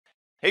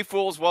Hey,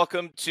 fools.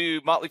 Welcome to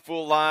Motley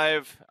Fool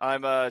Live.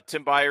 I'm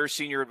Tim Beyers,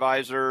 Senior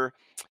Advisor,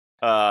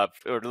 or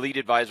Lead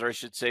Advisor, I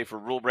should say, for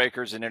Rule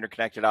Breakers and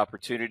Interconnected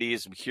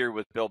Opportunities. I'm here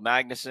with Bill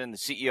Magnusson, the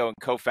CEO and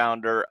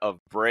co-founder of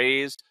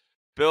Braze.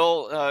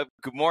 Bill,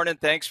 good morning.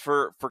 Thanks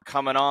for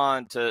coming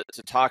on to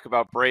talk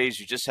about Braze.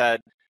 You just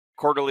had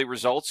quarterly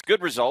results,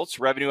 good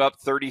results, revenue up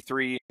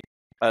 33%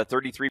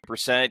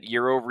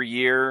 year over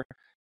year,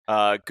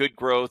 good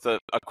growth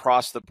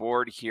across the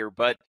board here.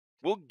 But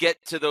we'll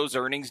get to those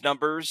earnings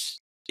numbers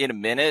in a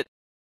minute.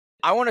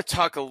 I want to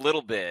talk a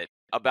little bit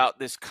about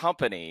this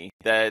company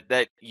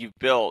that you've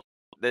built.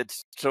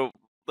 So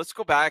let's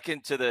go back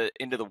into the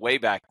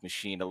Wayback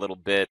Machine a little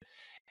bit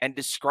and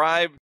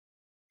describe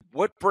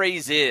what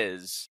Braze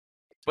is,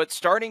 but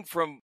starting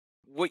from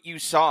what you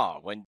saw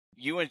when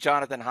you and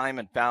Jonathan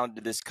Hyman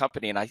founded this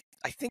company. And I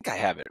think I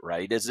have it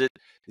right. Is it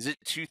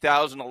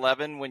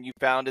 2011 when you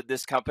founded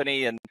this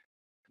company? And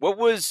what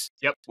was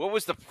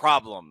the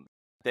problem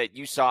that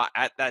you saw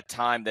at that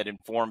time that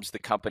informs the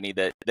company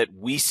that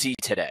we see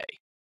today?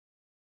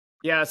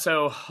 Yeah,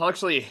 so I'll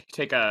actually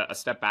take a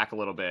step back a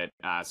little bit.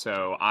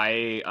 So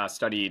I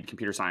studied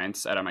computer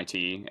science at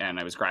MIT, and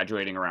I was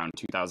graduating around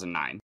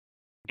 2009.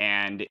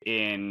 And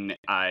in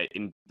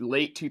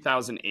late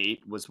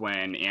 2008 was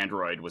when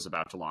Android was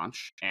about to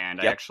launch. And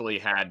I actually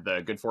had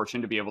the good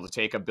fortune to be able to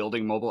take a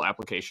building mobile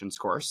applications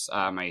course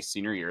my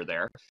senior year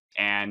there.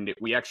 And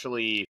we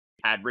actually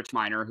had Rich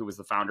Miner, who was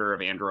the founder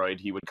of Android.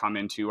 He would come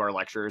into our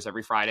lectures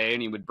every Friday,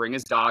 and he would bring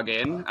his dog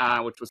in,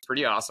 which was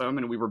pretty awesome.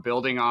 And we were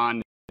building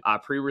on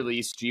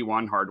pre-release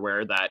G1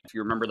 hardware. That, if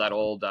you remember that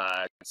old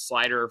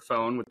slider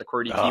phone with the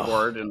QWERTY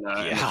keyboard and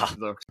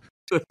the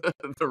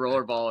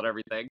rollerball and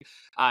everything,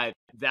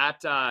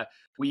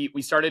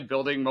 we started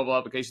building mobile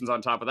applications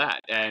on top of that.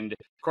 And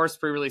of course,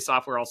 pre-release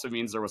software also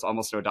means there was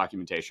almost no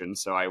documentation.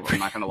 So I'm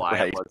not going to lie,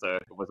 right.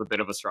 It was a bit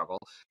of a struggle.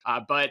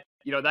 But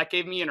that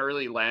gave me an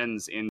early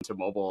lens into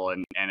mobile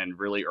and a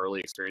really early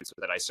experience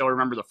with it. I still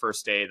remember the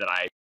first day that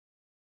I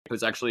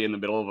was actually in the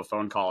middle of a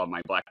phone call on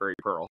my BlackBerry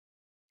Pearl,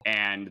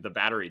 and the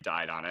battery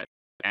died on it.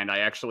 And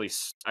I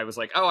was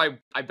like, oh,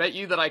 I bet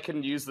you that I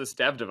can use this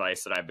dev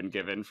device that I've been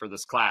given for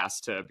this class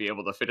to be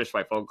able to finish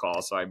my phone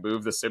call. So I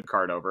moved the SIM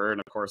card over,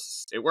 and of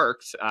course it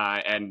worked.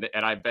 And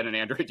I've been an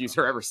Android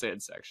user ever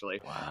since,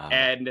 actually. Wow.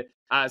 And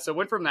so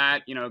went from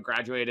that,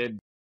 graduated,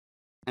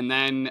 and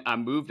then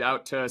moved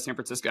out to San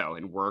Francisco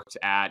and worked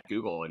at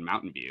Google in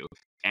Mountain View.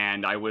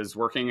 And I was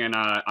working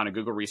on a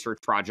Google research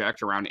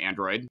project around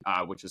Android,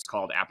 which is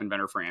called App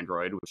Inventor for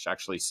Android, which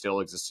actually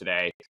still exists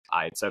today.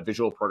 It's a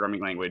visual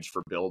programming language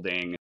for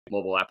building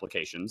mobile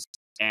applications.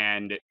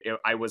 And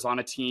I was on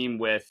a team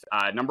with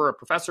a number of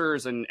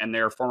professors and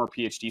their former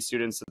PhD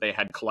students that they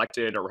had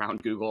collected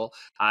around Google.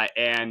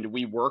 And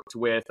we worked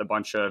with a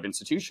bunch of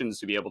institutions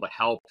to be able to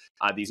help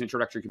these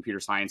introductory computer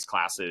science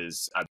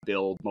classes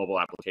build mobile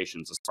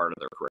applications as part of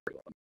their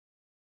curriculum.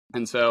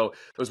 And so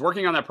I was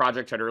working on that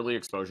project, had early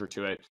exposure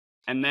to it.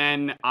 And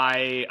then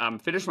I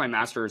finished my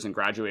master's and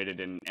graduated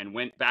and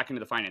went back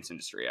into the finance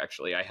industry,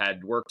 actually. I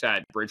had worked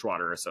at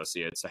Bridgewater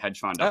Associates, a hedge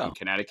fund up in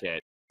Connecticut,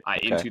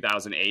 in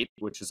 2008,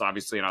 which is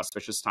obviously an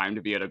auspicious time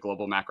to be at a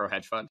global macro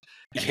hedge fund.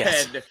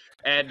 Yes.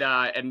 And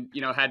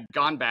had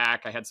gone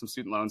back. I had some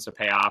student loans to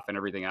pay off and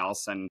everything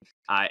else,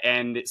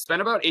 and spent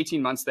about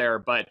 18 months there.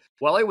 But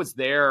while I was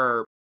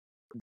there,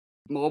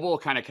 mobile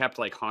kind of kept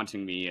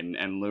haunting me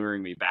and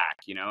luring me back,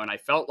 and I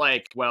felt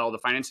like, well, the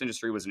finance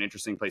industry was an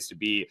interesting place to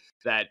be,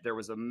 that there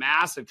was a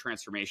massive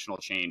transformational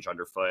change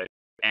underfoot,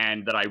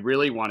 and that I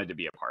really wanted to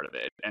be a part of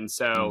it. And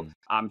so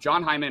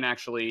John Hyman,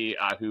 actually,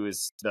 who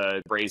is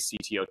the Braze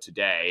CTO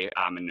today,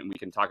 and we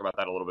can talk about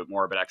that a little bit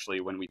more, but actually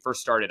when we first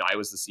started, I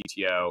was the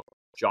CTO,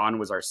 John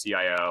was our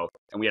CIO,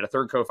 and we had a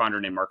third co-founder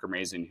named Mark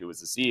Magnusson, who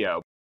was the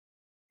CEO.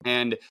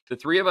 And the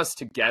three of us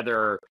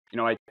together,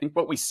 I think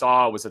what we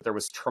saw was that there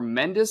was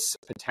tremendous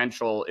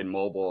potential in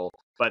mobile,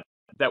 but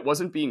that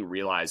wasn't being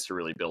realized to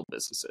really build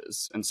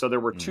businesses. And so there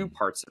were two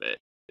parts of it.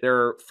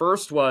 There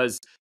first was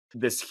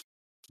this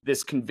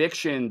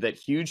conviction that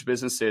huge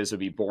businesses would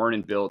be born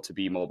and built to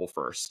be mobile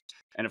first.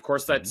 And of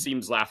course, that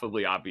seems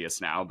laughably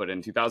obvious now. But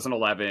in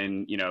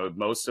 2011,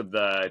 most of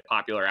the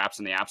popular apps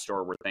in the App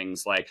Store were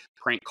things like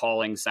prank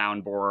calling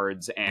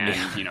soundboards and,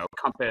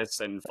 Compass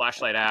and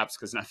flashlight apps,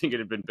 because nothing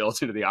had been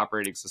built into the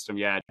operating system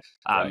yet.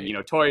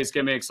 Toys,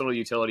 gimmicks, little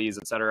utilities,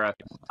 etc.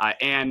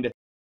 And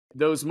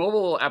those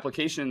mobile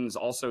applications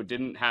also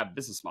didn't have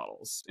business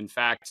models. In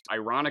fact,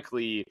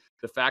 ironically,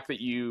 the fact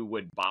that you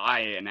would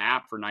buy an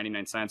app for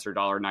 99 cents or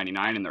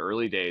 $1.99 in the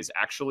early days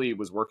actually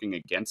was working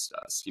against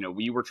us.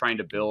 We were trying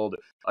to build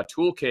a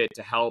toolkit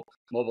to help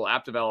mobile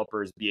app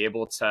developers be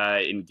able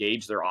to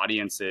engage their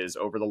audiences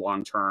over the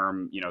long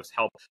term,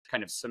 help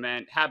kind of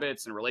cement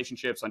habits and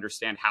relationships,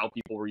 understand how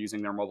people were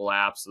using their mobile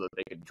apps so that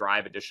they could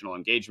drive additional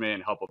engagement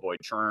and help avoid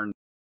churn.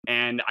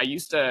 And I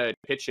used to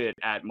pitch it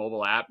at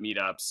mobile app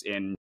meetups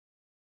in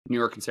New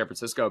York and San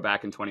Francisco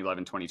back in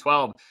 2011,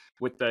 2012,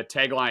 with the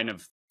tagline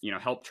of,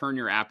 help turn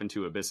your app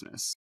into a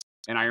business.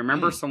 And I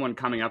remember someone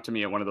coming up to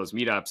me at one of those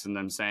meetups and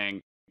them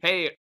saying,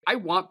 hey, I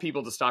want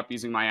people to stop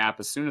using my app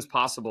as soon as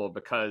possible,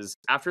 because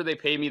after they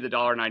pay me the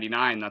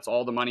 $1.99, that's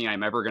all the money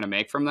I'm ever going to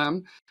make from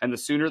them. And the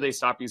sooner they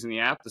stop using the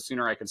app, the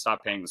sooner I can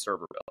stop paying the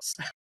server bills.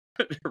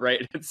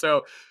 Right. And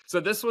so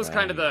this was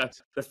kind of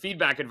Right. the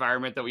feedback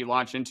environment that we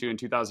launched into in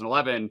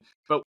 2011.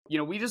 But,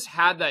 we just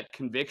had that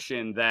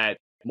conviction that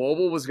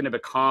mobile was going to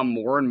become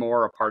more and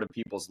more a part of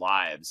people's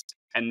lives,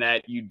 and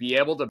that you'd be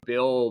able to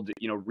build,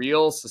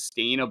 real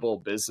sustainable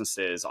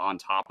businesses on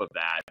top of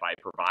that by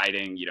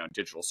providing,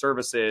 digital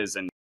services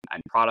and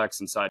products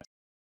and such.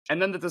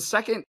 And then the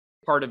second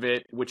part of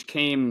it, which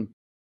came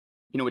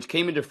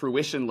into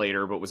fruition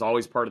later, but was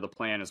always part of the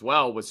plan as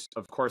well, was,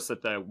 of course,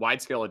 that the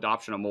wide-scale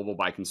adoption of mobile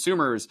by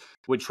consumers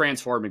would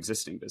transform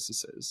existing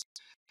businesses.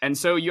 And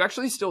so you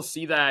actually still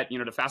see that,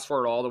 to fast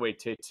forward all the way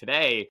to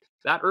today,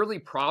 that early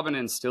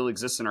provenance still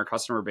exists in our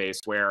customer base,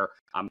 where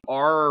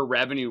our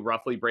revenue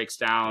roughly breaks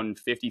down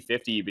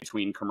 50-50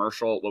 between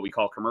commercial, what we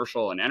call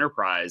commercial, and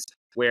enterprise,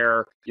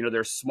 where,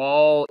 there's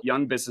small,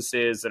 young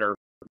businesses that are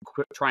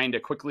trying to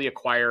quickly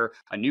acquire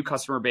a new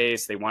customer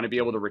base. They want to be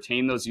able to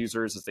retain those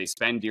users as they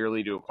spend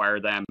dearly to acquire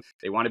them.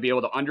 They want to be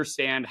able to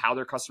understand how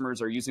their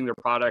customers are using their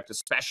product,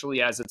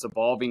 especially as it's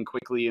evolving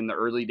quickly in the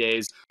early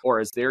days, or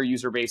as their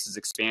user base is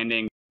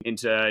expanding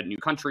into new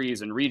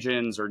countries and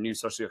regions or new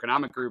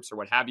socioeconomic groups or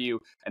what have you.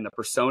 And the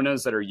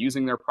personas that are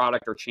using their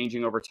product are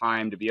changing over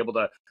time, to be able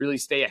to really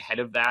stay ahead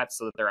of that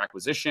so that their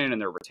acquisition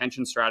and their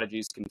retention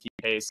strategies can keep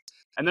pace.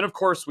 And then, of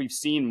course, we've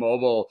seen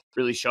mobile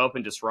really show up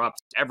and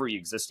disrupt every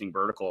existing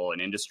vertical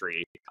and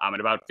industry. And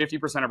about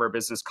 50% of our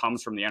business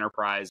comes from the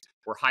enterprise.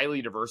 We're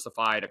highly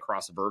diversified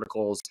across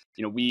verticals.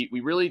 We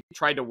really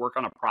tried to work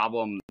on a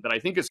problem that I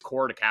think is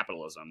core to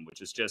capitalism,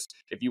 which is just,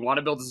 if you want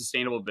to build a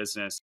sustainable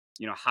business,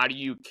 how do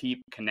you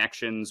keep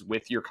connections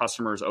with your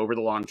customers over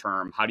the long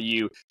term? How do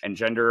you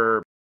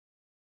engender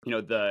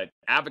the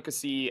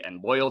advocacy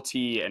and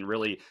loyalty, and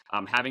really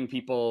having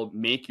people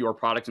make your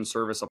product and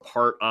service a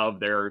part of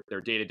their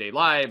day-to-day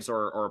lives,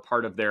 or a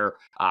part of their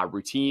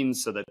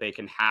routines, so that they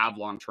can have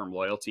long-term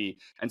loyalty.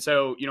 And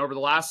so, over the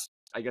last,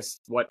 I guess,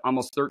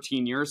 almost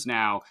 13 years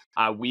now,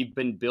 we've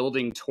been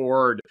building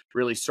toward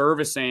really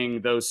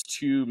servicing those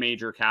two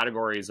major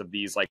categories of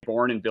these, like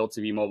born and built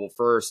to be mobile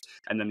first,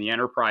 and then the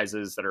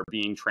enterprises that are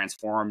being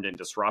transformed and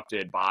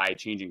disrupted by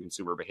changing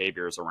consumer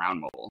behaviors around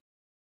mobile.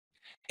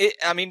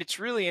 It's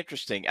really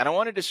interesting, and I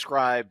want to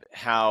describe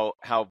how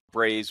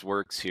Braze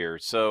works here.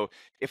 So,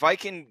 if I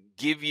can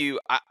give you,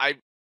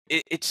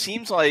 it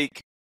seems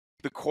like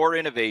the core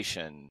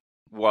innovation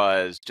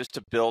was, just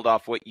to build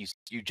off what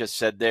you just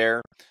said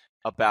there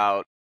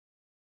about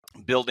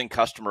building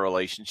customer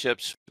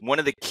relationships. One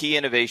of the key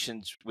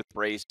innovations with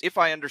Braze, if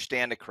I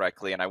understand it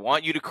correctly, and I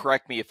want you to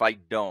correct me if I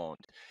don't,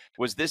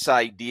 was this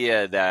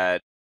idea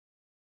that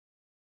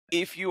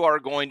if you are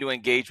going to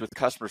engage with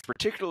customers,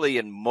 particularly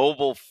in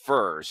mobile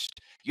first,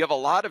 you have a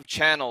lot of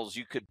channels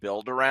you could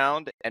build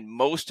around, and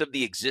most of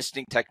the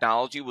existing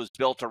technology was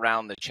built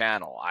around the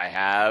channel. I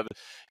have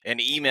an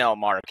email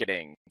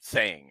marketing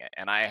thing,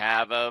 and I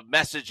have a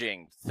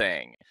messaging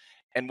thing.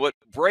 And what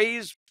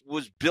Braze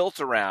was built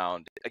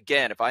around,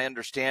 again, if I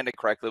understand it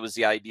correctly, was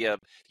the idea of,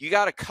 you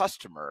got a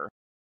customer,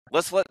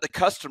 let's let the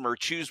customer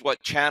choose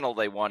what channel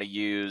they want to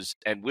use,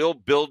 and we'll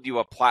build you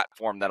a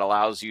platform that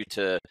allows you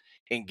to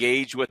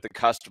engage with the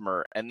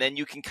customer, and then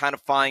you can kind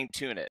of fine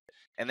tune it.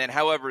 And then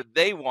however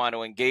they want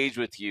to engage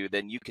with you,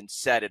 then you can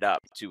set it up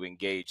to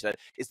engage.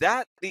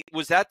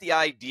 Was that the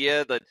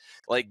idea, that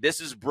like, this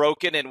is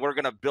broken and we're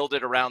going to build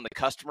it around the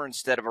customer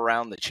instead of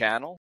around the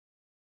channel?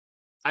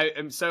 I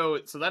am so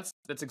that's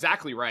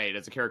exactly right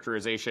as a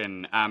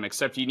characterization,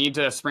 except you need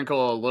to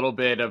sprinkle a little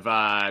bit of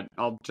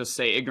I'll just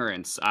say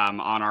ignorance on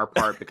our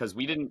part, because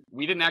we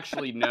didn't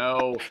actually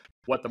know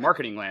what the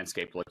marketing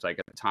landscape looked like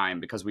at the time,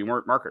 because we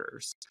weren't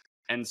marketers.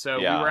 And so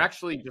we were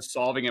actually just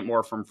solving it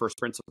more from first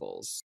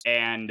principles.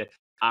 And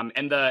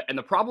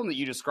the problem that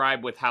you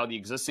described with how the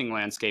existing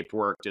landscape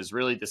worked is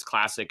really this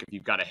classic, if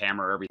you've got a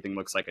hammer, everything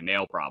looks like a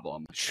nail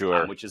problem.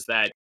 Sure. Which is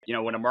that,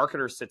 when a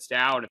marketer sits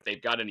down, if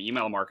they've got an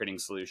email marketing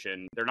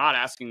solution, they're not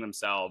asking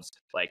themselves,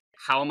 like,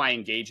 how am I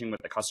engaging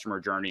with the customer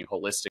journey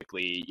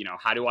holistically?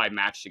 How do I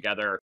match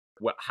together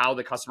how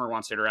the customer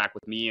wants to interact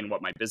with me and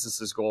what my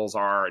business's goals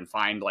are, and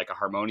find like a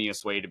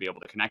harmonious way to be able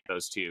to connect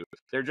those two?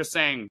 They're just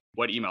saying,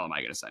 what email am I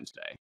going to send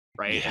today?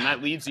 Right. Yeah. And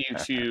that leads you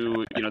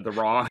to, the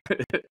wrong,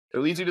 it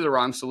leads you to the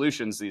wrong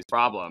solutions to these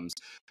problems.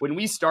 When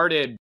we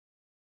started,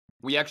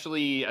 we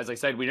actually, as I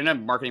said, we didn't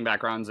have marketing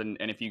backgrounds. And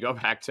if you go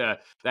back to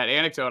that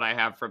anecdote I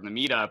have from the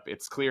meetup,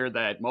 it's clear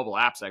that mobile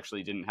apps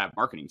actually didn't have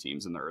marketing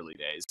teams in the early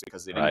days,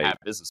 because they didn't have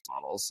business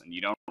models, and you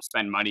don't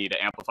spend money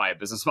to amplify a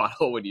business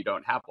model when you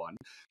don't have one.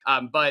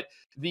 But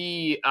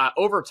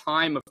over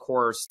time, of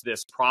course,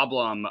 this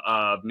problem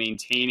of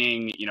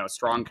maintaining,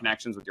 strong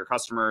connections with your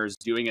customers,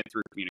 doing it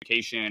through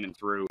communication and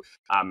through,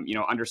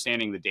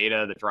 understanding the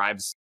data that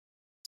drives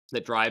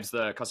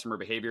the customer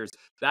behaviors,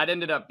 that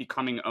ended up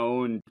becoming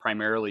owned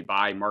primarily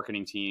by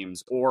marketing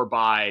teams or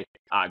by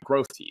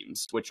growth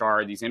teams, which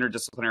are these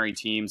interdisciplinary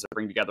teams that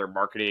bring together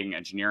marketing,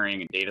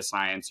 engineering, and data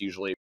science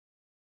usually.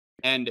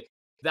 And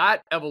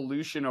that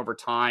evolution over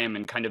time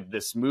and kind of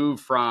this move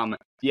from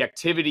the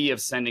activity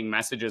of sending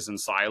messages in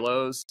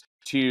silos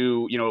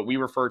to, what we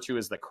refer to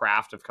as the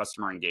craft of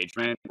customer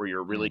engagement, where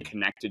you're really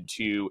connected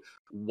to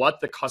what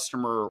the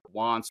customer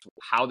wants,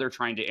 how they're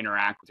trying to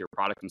interact with your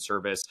product and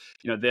service.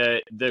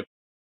 The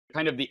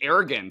kind of the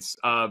arrogance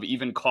of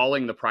even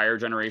calling the prior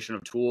generation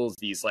of tools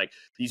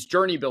these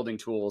journey building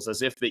tools,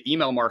 as if the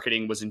email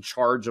marketing was in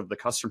charge of the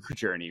customer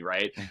journey,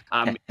 right?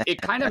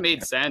 It kind of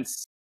made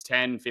sense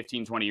 10,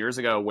 15, 20 years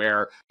ago,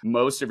 where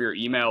most of your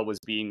email was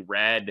being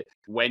read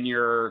when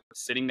you're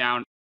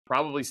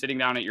probably sitting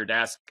down at your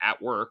desk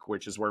at work,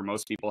 which is where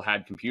most people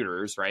had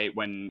computers, right?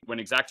 When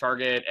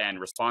ExactTarget and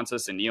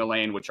Responsys and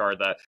Neolane, which are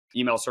the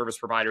email service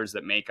providers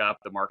that make up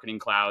the marketing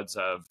clouds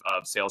of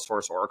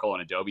Salesforce, Oracle,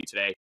 and Adobe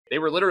today, they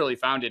were literally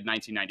founded in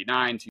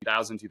 1999,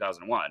 2000,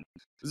 2001.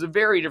 It was a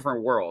very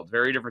different world,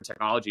 very different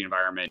technology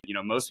environment.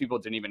 Most people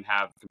didn't even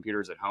have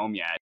computers at home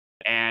yet.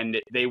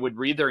 And they would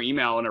read their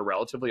email in a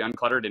relatively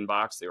uncluttered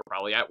inbox. They were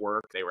probably at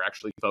work. They were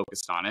actually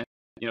focused on it.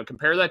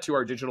 Compare that to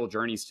our digital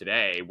journeys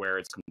today, where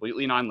it's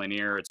completely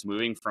nonlinear. It's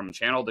moving from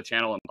channel to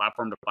channel and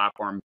platform to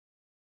platform,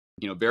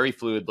 very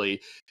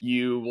fluidly.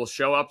 You will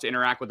show up to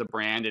interact with a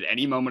brand at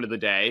any moment of the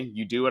day.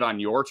 You do it on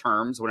your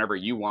terms whenever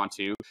you want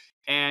to.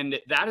 And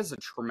that is a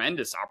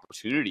tremendous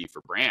opportunity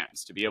for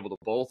brands to be able to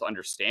both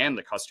understand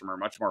the customer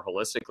much more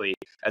holistically,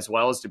 as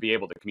well as to be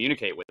able to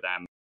communicate with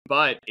them.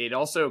 But it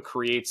also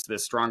creates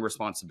this strong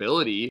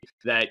responsibility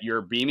that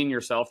you're beaming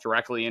yourself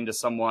directly into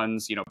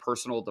someone's,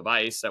 personal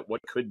device at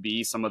what could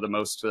be some of the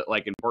most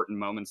important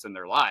moments in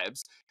their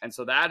lives. And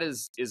so that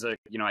is a,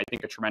 I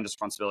think, a tremendous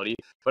responsibility.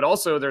 But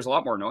also there's a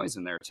lot more noise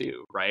in there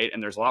too, right?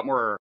 And there's a lot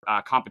more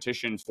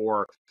competition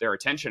for their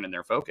attention and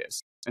their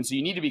focus. And so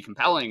you need to be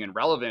compelling and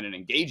relevant and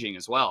engaging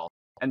as well.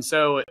 And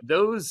so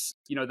those,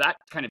 that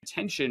kind of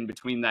tension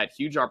between that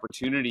huge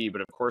opportunity,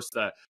 but of course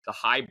the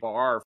high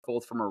bar,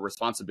 both from a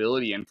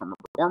responsibility and from a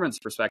performance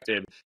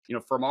perspective,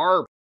 from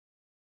our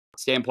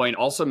standpoint,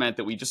 also meant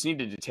that we just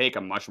needed to take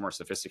a much more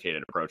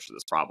sophisticated approach to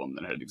this problem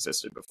than had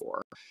existed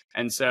before.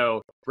 And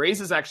so Braze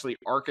is actually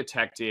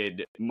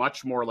architected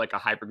much more like a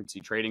high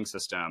frequency trading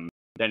system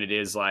than it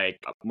is like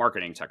a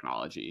marketing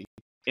technology.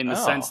 In the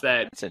sense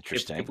that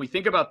if we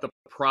think about the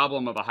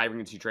problem of a high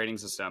frequency trading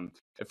system,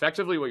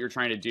 effectively what you're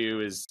trying to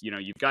do is,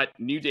 you've got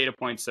new data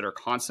points that are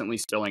constantly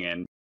spilling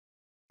in,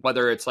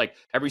 whether it's like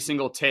every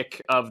single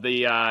tick of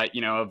the,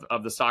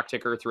 of the stock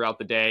ticker throughout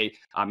the day.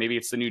 Maybe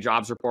it's the new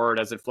jobs report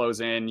as it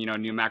flows in,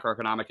 new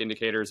macroeconomic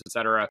indicators, et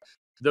cetera.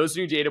 Those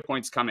new data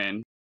points come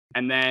in.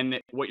 And then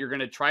what you're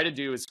going to try to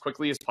do as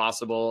quickly as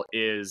possible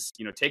is,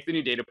 take the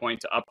new data point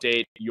to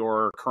update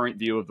your current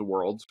view of the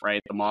world,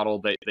 right? The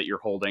model that you're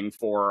holding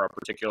for a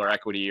particular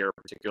equity or a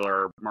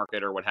particular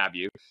market or what have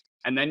you.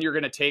 And then you're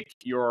going to take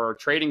your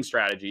trading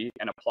strategy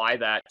and apply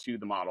that to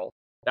the model.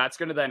 That's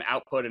going to then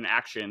output an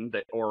action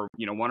that, or,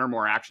 one or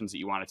more actions that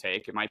you want to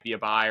take. It might be a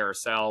buy or a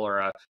sell,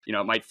 or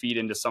it might feed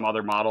into some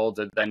other model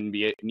to then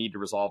need to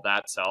resolve that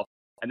itself.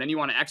 And then you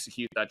want to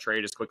execute that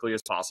trade as quickly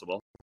as possible.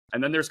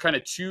 And then there's kind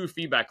of two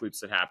feedback loops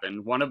that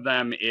happen. One of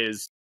them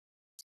is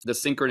the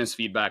synchronous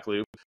feedback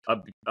loop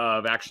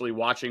of actually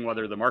watching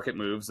whether the market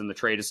moves and the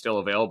trade is still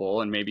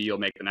available, and maybe you'll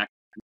make the next,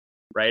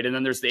 right? And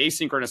then there's the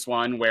asynchronous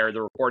one where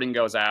the reporting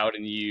goes out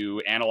and you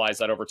analyze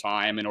that over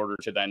time in order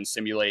to then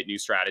simulate new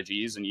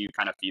strategies, and you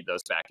kind of feed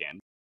those back in.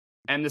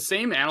 And the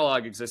same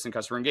analog exists in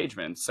customer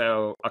engagement.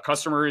 So a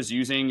customer is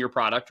using your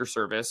product or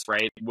service,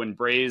 right? When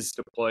Braze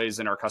deploys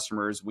in our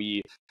customers,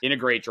 we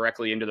integrate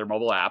directly into their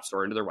mobile apps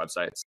or into their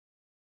websites.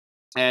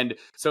 And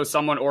so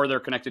someone, or their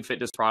connected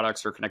fitness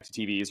products or connected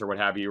TVs or what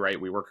have you, right?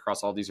 We work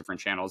across all these different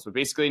channels, but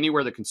basically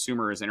anywhere the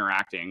consumer is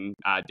interacting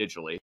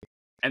digitally.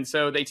 And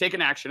so they take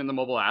an action in the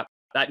mobile app.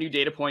 That new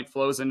data point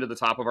flows into the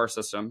top of our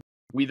system.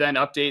 We then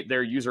update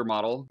their user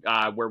model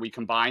where we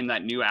combine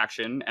that new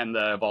action and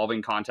the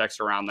evolving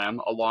context around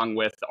them along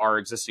with our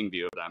existing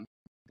view of them.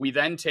 We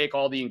then take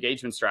all the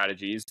engagement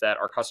strategies that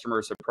our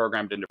customers have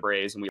programmed into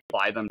Braze and we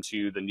apply them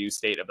to the new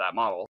state of that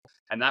model.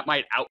 And that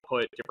might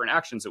output different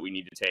actions that we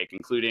need to take,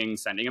 including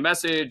sending a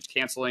message,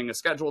 canceling a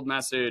scheduled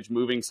message,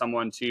 moving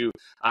someone to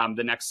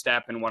the next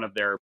step in one of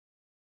their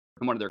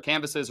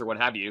canvases or what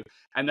have you.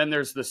 And then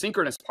there's the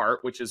synchronous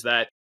part, which is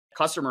that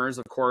customers,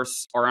 of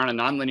course, are on a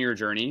nonlinear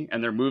journey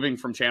and they're moving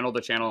from channel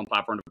to channel and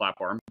platform to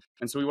platform.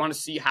 And so we want to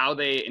see how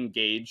they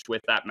engage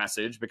with that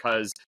message,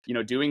 because,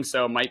 doing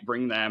so might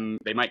bring them,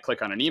 they might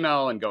click on an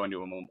email and go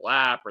into a mobile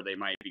app, or they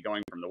might be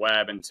going from the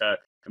web into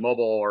the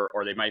mobile,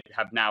 or they might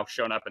have now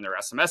shown up in their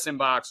SMS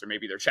inbox, or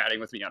maybe they're chatting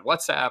with me on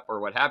WhatsApp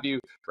or what have you,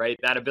 right?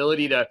 That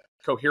ability to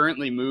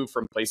coherently move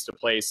from place to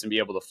place and be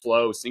able to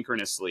flow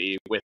synchronously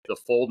with the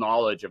full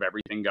knowledge of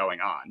everything going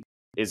on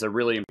is a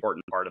really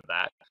important part of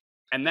that.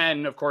 And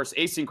then, of course,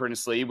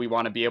 asynchronously, we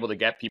want to be able to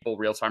get people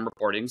real-time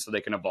reporting so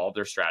they can evolve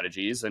their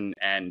strategies and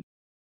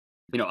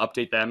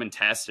update them and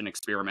test and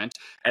experiment.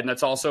 And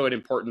that's also an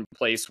important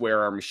place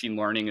where our machine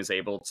learning is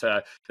able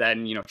to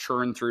then,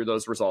 churn through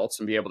those results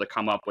and be able to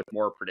come up with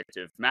more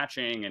predictive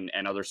matching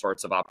and other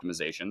sorts of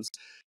optimizations.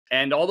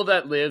 And all of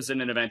that lives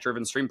in an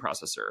event-driven stream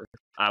processor,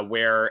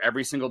 where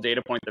every single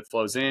data point that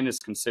flows in is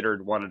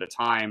considered one at a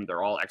time.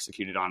 They're all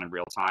executed on in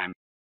real time.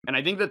 And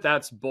I think that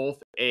that's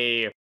both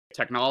a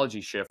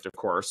technology shift, of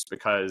course,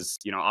 because,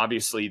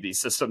 obviously these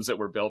systems that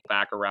were built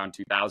back around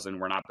 2000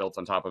 were not built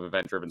on top of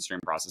event-driven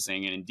stream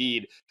processing. And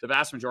indeed, the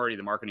vast majority of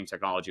the marketing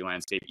technology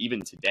landscape,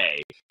 even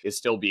today, is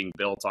still being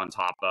built on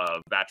top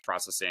of batch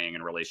processing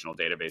and relational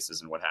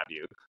databases and what have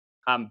you.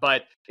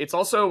 But it's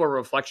also a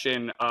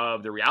reflection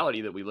of the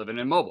reality that we live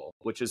in mobile,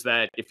 which is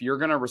that if you're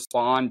going to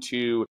respond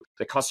to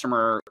the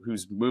customer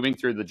who's moving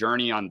through the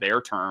journey on their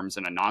terms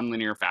in a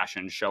nonlinear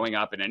fashion, showing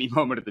up at any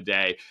moment of the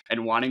day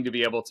and wanting to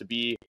be able to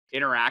be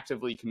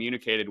interactively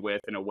communicated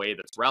with in a way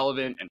that's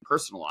relevant and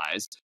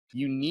personalized,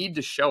 you need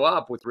to show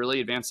up with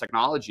really advanced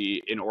technology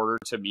in order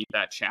to meet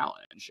that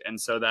challenge. And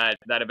so that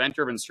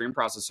event-driven stream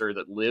processor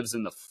that lives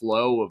in the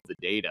flow of the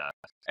data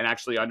and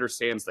actually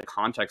understands the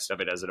context of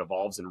it as it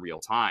evolves in real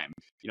time,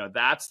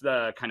 that's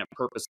the kind of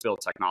purpose-built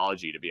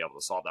technology to be able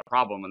to solve that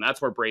problem. And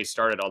that's where Braze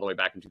started all the way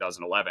back in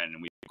 2011.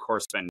 And we've, of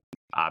course,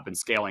 been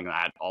scaling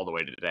that all the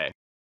way to today.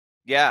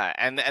 Yeah,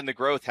 and the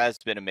growth has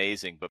been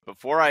amazing. But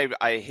before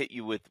I hit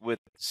you with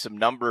some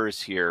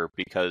numbers here,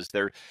 because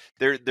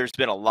there's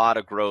been a lot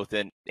of growth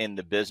in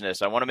the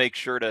business, I want to make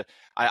sure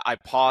I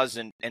pause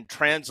and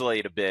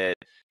translate a bit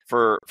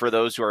for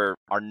those who are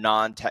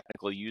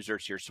non-technical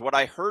users here. So what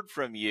I heard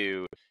from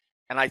you,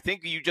 and I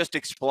think you just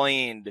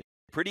explained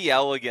pretty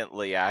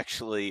elegantly,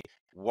 actually,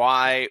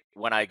 why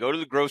when I go to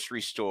the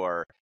grocery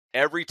store,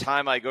 every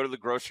time I go to the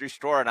grocery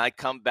store and I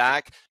come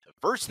back, the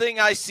first thing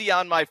I see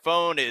on my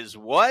phone is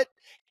what?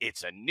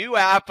 It's a new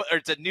app, or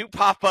it's a new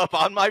pop-up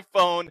on my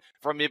phone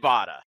from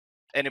Ibotta.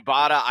 And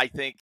Ibotta, I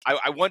think,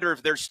 I wonder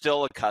if they're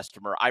still a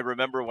customer. I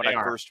remember when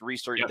I first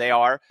researched, Yep. They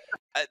are.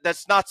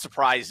 That's not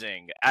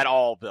surprising at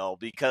all, Bill,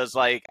 because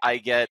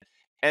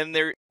and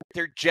they're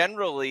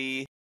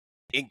generally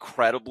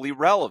incredibly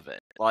relevant.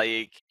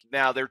 Like,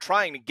 now they're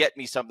trying to get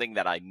me something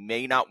that I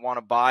may not want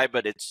to buy,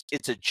 but it's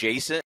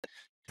adjacent.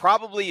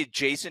 Probably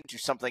adjacent to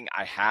something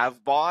I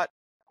have bought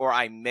or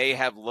I may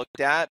have looked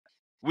at,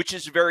 which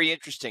is very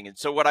interesting. And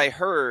so what I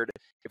heard,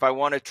 if I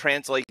want to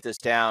translate this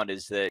down,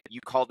 is that you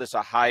call this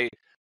akin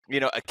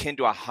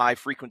to a high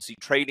frequency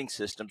trading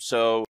system.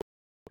 So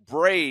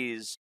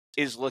Braze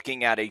is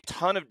looking at a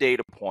ton of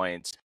data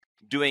points,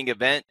 doing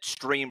event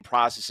stream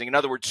processing. In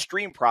other words,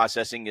 stream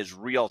processing is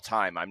real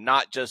time. I'm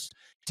not just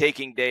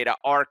taking data,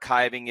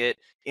 archiving it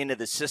into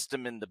the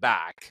system in the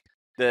back,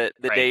 the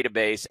Right.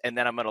 database, and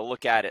then I'm going to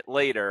look at it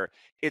later.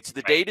 It's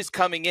the data's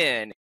coming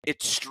in,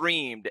 it's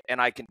streamed, and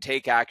I can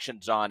take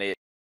actions on it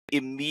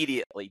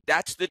immediately.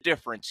 That's the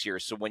difference here.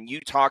 So when you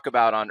talk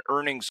about on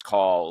earnings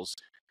calls,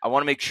 I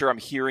want to make sure I'm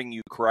hearing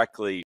you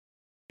correctly.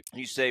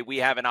 You say we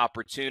have an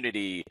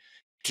opportunity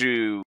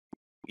to,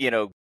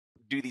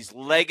 do these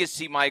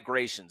legacy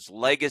migrations,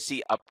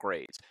 legacy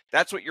upgrades.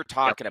 That's what you're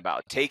talking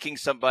about. Taking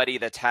somebody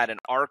that's had an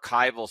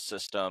archival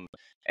system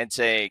and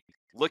saying,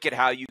 look at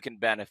how you can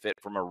benefit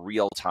from a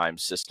real-time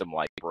system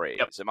like Braze.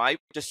 Yep. Am I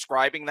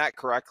describing that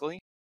correctly?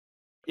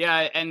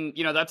 Yeah, and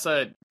that's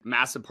a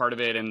massive part of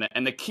it,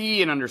 and the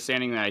key in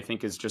understanding that, I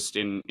think, is just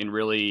in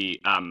really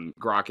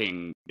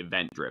grokking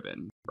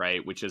event-driven,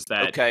 right? Which is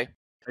that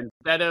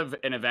instead of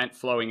an event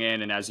flowing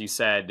in, and as you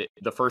said,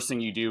 the first thing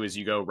you do is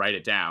you go write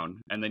it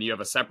down, and then you have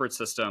a separate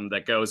system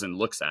that goes and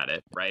looks at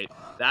it, right?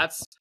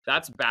 That's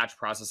batch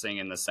processing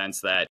in the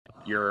sense that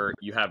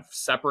you have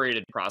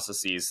separated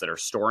processes that are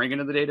storing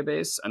into the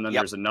database, and then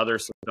there's another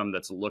system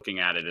that's looking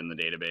at it in the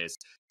database.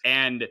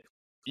 And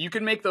you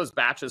can make those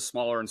batches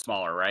smaller and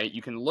smaller, right?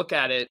 You can look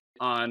at it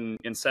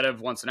instead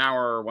of once an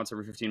hour or once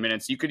every 15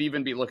 minutes, you could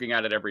even be looking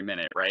at it every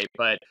minute, right?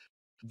 But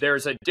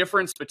there's a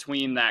difference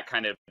between that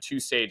kind of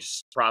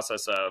two-stage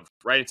process of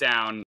write it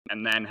down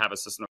and then have a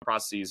system of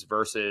processes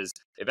versus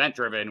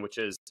event-driven, which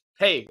is,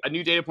 hey, a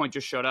new data point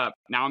just showed up.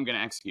 Now I'm going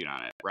to execute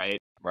on it, right?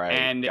 Right.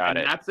 And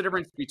that's the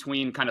difference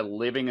between kind of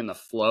living in the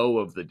flow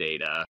of the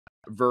data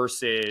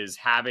versus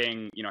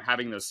having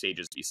those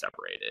stages be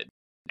separated.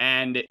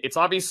 And it's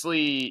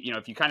obviously,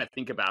 if you kind of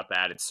think about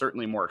that, it's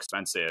certainly more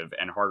expensive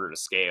and harder to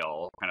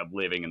scale, kind of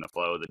living in the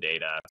flow of the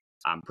data,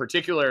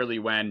 particularly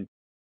when,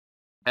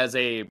 as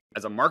a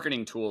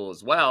marketing tool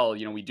as well,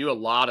 we do a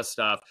lot of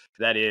stuff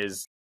that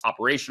is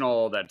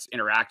operational, that's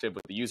interactive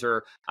with the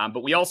user.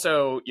 But we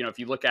also, if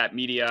you look at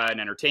media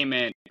and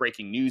entertainment,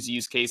 breaking news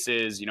use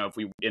cases, if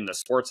we in the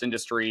sports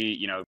industry,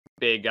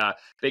 big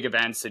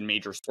events and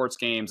major sports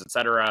games, et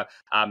cetera.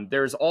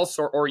 There's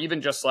also, or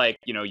even just like,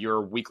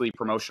 your weekly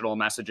promotional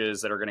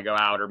messages that are going to go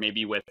out, or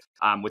maybe with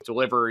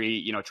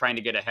delivery, trying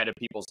to get ahead of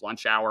people's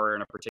lunch hour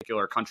in a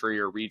particular country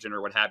or region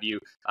or what have you.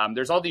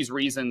 There's all these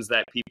reasons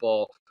that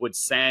people would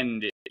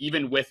send,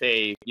 even with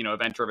a,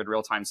 event-driven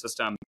real-time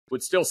system,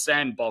 would still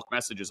send bulk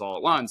messages all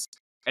at once.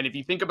 And if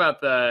you think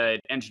about the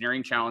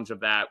engineering challenge of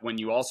that, when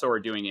you also are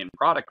doing in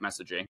product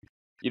messaging,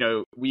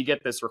 we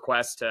get this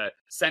request to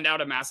send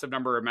out a massive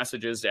number of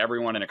messages to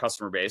everyone in a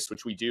customer base,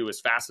 which we do as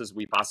fast as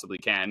we possibly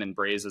can. And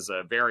Braze is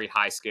a very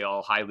high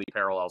scale, highly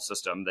parallel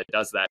system that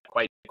does that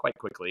quite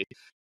quickly.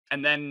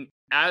 And then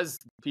as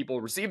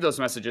people receive those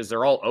messages,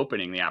 they're all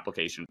opening the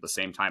application at the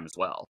same time as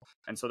well.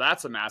 And so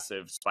that's a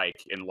massive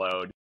spike in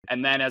load.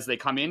 And then as they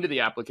come into the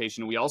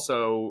application, we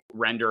also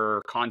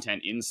render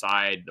content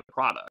inside the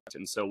product.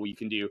 And so we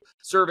can do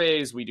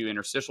surveys, we do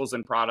interstitials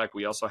in product.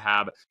 We also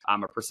have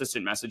a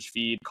persistent message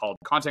feed called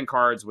content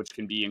cards, which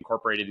can be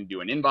incorporated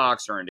into an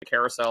inbox or into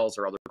carousels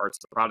or other parts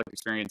of the product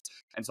experience.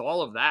 And so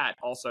all of that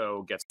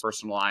also gets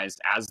personalized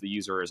as the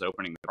user is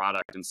opening the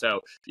product. And so,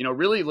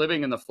 really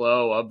living in the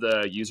flow of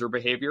the user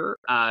behavior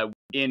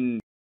in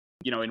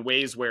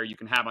ways where you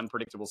can have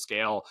unpredictable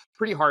scale,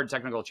 pretty hard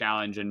technical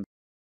challenge. And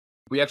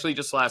we actually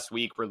just last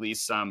week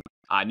released some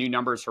new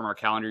numbers from our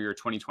calendar year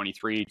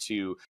 2023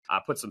 to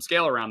put some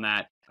scale around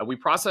that. We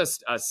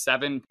processed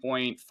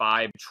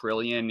 7.5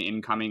 trillion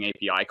incoming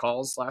API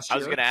calls last year. I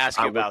was going to ask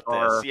you about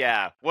this.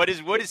 Yeah. What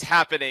is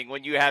happening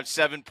when you have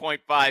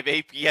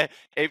 7.5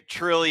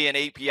 trillion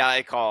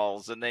API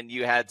calls, and then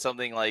you had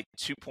something like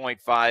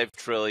 2.5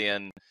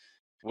 trillion?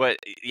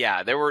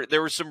 There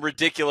were some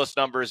ridiculous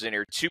numbers in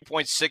here.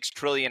 2.6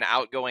 trillion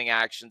outgoing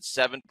actions,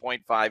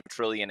 7.5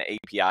 trillion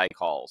API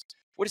calls.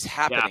 What is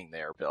happening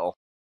there, Bill?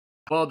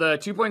 Well, the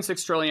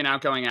 2.6 trillion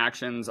outgoing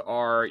actions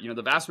are,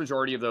 the vast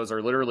majority of those are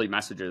literally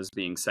messages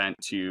being sent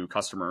to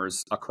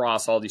customers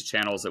across all these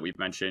channels that we've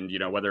mentioned,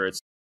 whether it's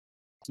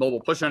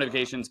mobile push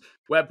notifications,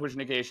 web push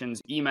notifications,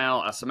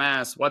 email,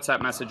 SMS,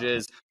 WhatsApp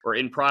messages, or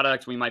in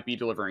product, we might be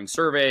delivering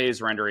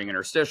surveys, rendering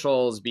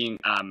interstitials, being,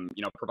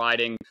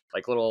 providing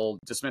like little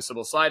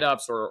dismissible slide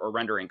ups or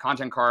rendering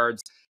content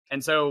cards.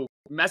 And so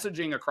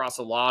messaging across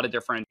a lot of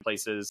different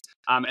places.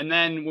 And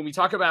then when we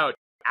talk about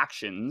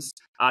actions,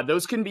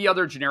 those can be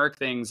other generic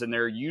things, and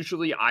they're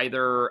usually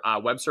either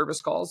web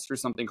service calls through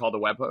something called a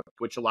webhook,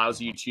 which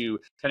allows you to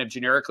kind of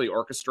generically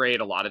orchestrate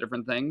a lot of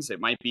different things. It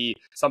might be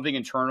something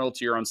internal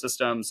to your own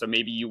system. So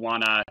maybe you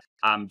want to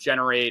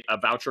generate a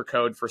voucher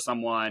code for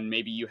someone.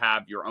 Maybe you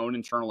have your own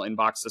internal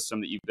inbox system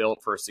that you've built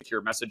for a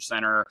secure message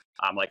center,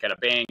 like at a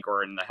bank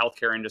or in the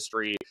healthcare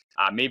industry.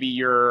 Maybe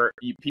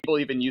people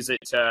even use it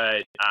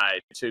to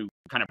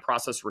kind of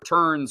process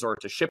returns or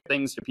to ship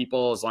things to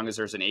people, as long as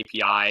there's an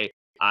API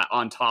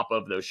on top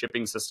of those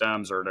shipping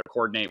systems, or to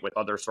coordinate with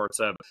other sorts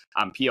of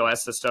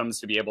POS systems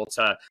to be able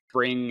to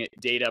bring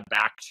data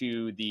back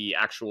to the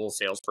actual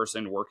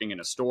salesperson working in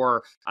a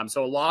store.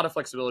 So a lot of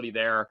flexibility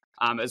there,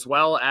 as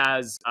well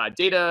as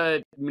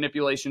data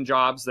manipulation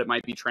jobs that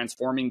might be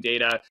transforming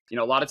data.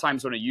 A lot of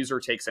times when a user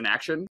takes an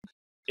action,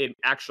 it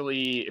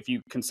actually, if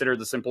you consider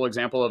the simple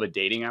example of a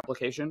dating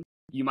application,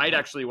 you might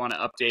actually want to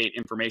update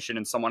information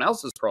in someone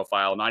else's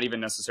profile, not even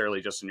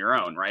necessarily just in your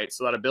own, right?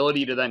 So that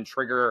ability to then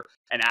trigger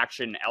an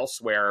action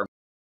elsewhere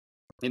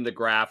in the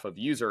graph of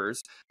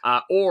users,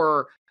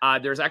 or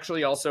there's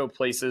actually also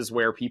places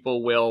where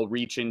people will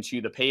reach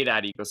into the paid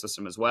ad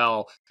ecosystem as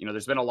well.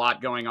 There's been a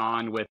lot going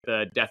on with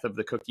the death of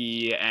the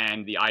cookie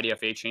and the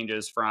IDFA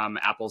changes from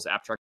Apple's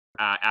app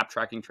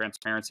tracking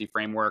transparency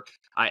framework,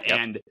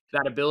 and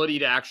that ability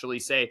to actually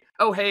say,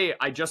 oh, hey,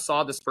 I just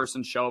saw this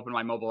person show up in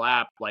my mobile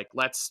app. Like,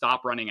 let's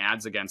stop running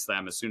ads against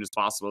them as soon as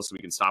possible so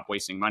we can stop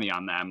wasting money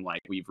on them.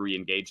 Like, we've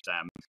re-engaged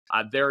them.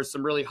 There's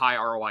some really high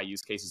ROI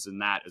use cases in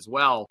that as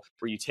well,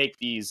 where you take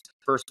these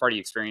first-party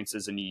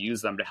experiences and you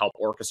use them to help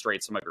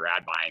orchestrate some of your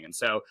ad buying. And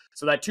so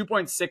that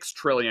 2.6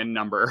 trillion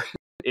number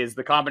is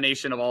the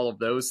combination of all of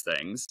those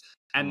things.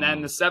 And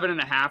then the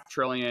 7.5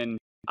 trillion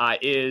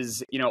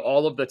is,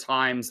 all of the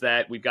times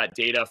that we've got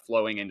data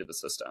flowing into the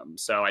system.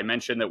 So I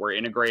mentioned that we're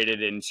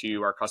integrated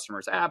into our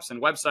customers' apps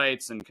and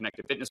websites and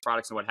connected fitness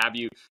products and what have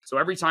you. So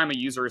every time a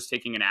user is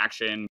taking an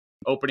action,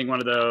 opening one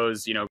of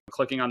those,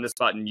 clicking on this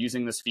button,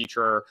 using this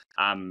feature,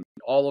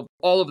 all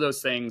of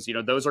those things,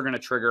 those are going to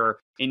trigger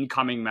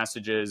incoming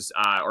messages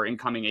or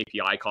incoming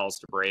API calls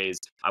to Braze,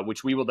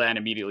 which we will then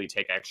immediately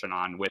take action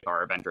on with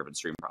our event-driven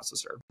stream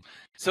processor.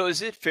 So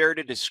is it fair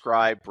to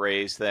describe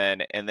Braze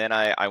then? And then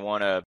I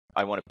want to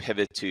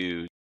pivot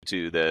to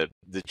the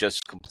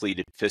just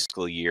completed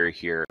fiscal year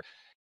here.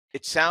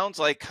 It sounds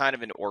like kind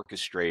of an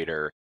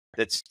orchestrator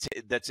that's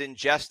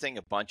ingesting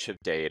a bunch of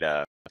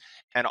data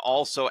and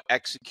also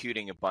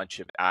executing a bunch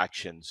of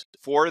actions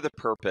for the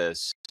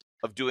purpose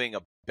of doing a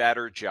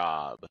better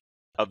job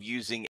of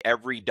using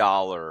every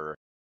dollar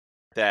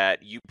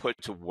that you put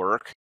to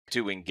work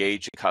to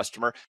engage a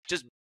customer,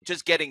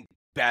 just getting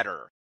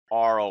better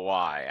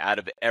ROI out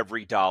of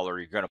every dollar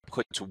you're going to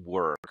put to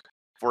work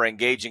for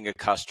engaging a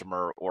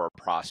customer or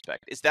a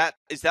prospect. Is that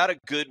a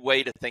good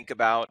way to think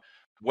about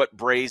what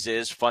Braze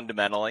is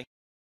fundamentally?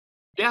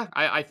 Yeah,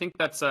 I think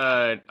that's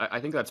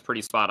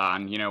pretty spot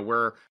on.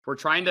 We're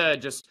trying to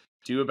just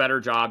do a better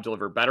job,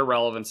 deliver better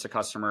relevance to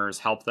customers,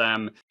 help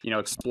them,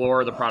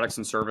 explore the products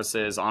and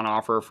services on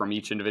offer from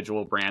each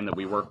individual brand that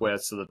we work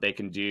with, so that they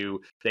can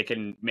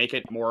make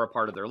it more a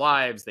part of their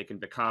lives. They can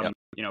become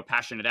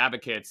passionate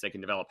advocates. They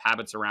can develop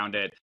habits around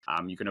it.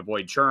 You can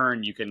avoid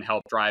churn. You can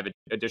help drive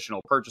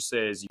additional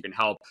purchases. You can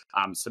help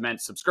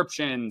cement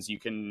subscriptions. You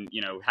can,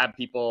 have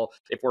people,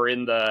 if we're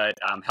in the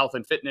health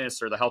and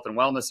fitness or the health and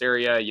wellness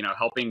area,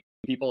 helping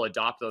people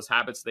adopt those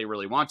habits they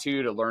really want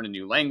to learn a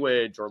new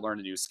language or learn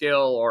a new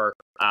skill or,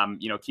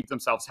 keep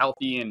themselves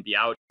healthy and be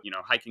out,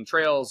 hiking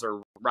trails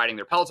or riding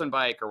their Peloton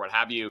bike or what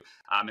have you.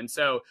 And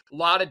so a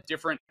lot of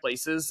different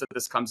places that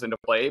this comes into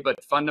play, but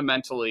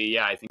fundamentally,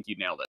 yeah, I think you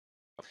nailed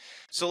it.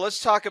 So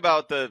let's talk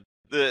about the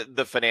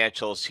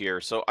financials here.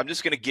 So I'm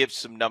just going to give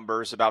some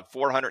numbers. About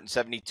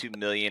 472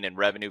 million in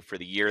revenue for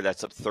the year.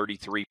 That's up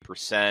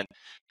 33%.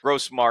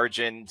 Gross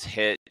margins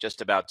hit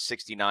just about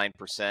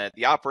 69%.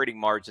 The operating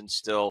margin's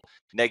still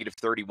negative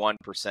 31%,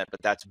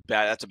 but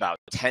that's about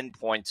 10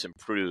 points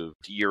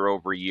improved year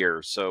over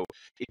year. So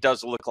it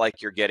does look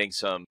like you're getting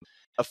some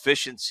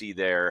efficiency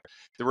there.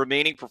 The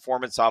remaining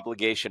performance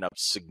obligation up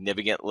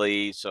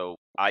significantly. So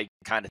I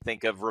kind of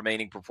think of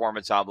remaining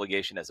performance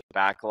obligation as a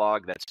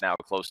backlog that's now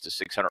close to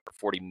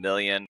 640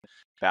 million.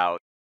 About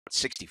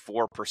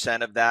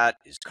 64% of that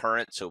is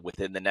current, so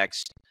within the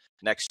next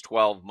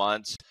 12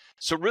 months.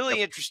 So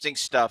really interesting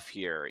stuff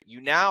here.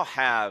 You now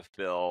have,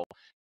 Bill,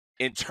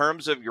 in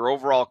terms of your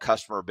overall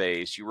customer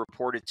base, you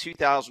reported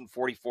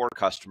 2,044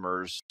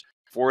 customers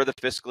for the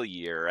fiscal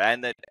year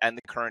and the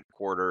current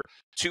quarter.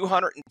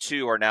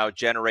 202 are now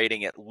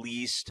generating at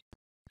least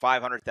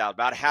 500,000,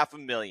 about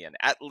 500,000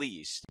 at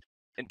least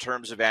in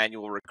terms of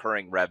annual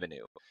recurring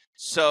revenue.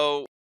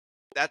 So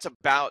that's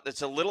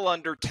a little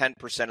under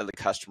 10% of the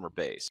customer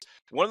base.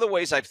 One of the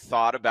ways I've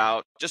thought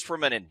about, just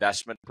from an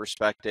investment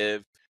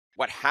perspective,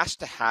 what has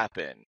to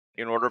happen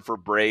in order for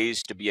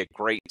Braze to be a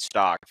great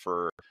stock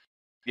for,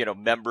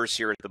 members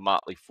here at the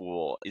Motley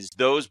Fool is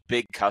those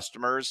big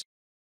customers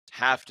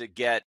have to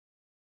get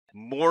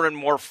more and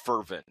more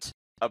fervent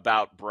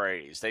about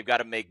Braze. They've got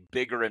to make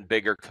bigger and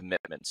bigger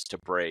commitments to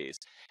Braze.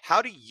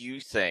 How do you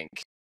think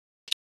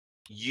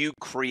you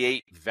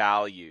create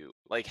value?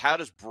 Like, how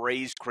does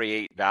Braze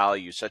create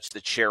value such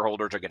that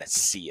shareholders are going to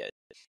see it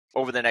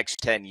over the next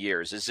 10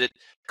 years? Is it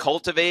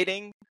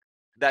cultivating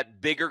that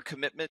bigger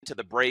commitment to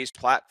the Braze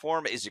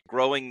platform? Is it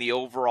growing the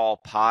overall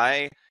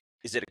pie?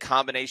 Is it a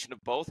combination of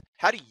both?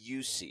 How do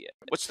you see it?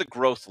 What's the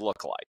growth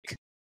look like?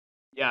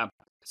 Yeah.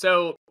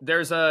 So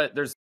there's a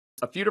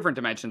few different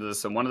dimensions of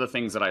this. And one of the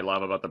things that I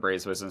love about the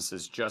Braze business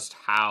is just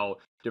how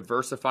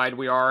diversified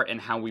we are and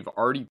how we've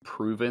already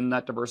proven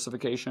that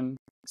diversification.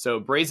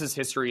 So Braze's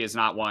history is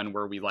not one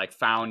where we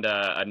found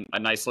a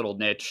nice little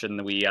niche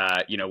and we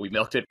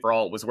milked it for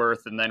all it was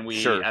worth. And then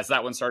as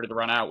that one started to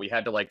run out, we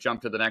had to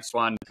jump to the next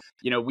one.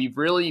 We've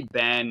really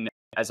been,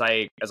 as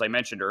I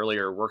mentioned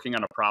earlier, working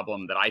on a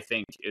problem that I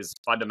think is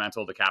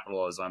fundamental to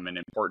capitalism and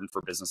important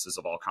for businesses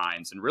of all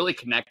kinds, and really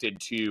connected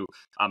to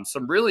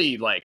some really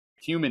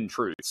human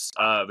truths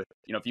of,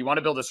 if you want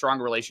to build a strong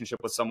relationship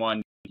with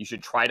someone, you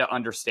should try to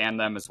understand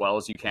them as well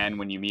as you can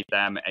when you meet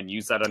them and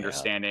use that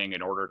understanding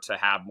in order to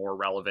have more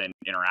relevant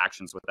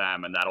interactions with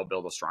them. And that'll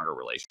build a stronger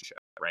relationship.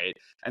 Right.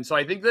 And so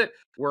I think that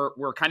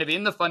we're kind of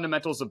in the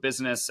fundamentals of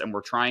business and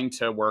we're trying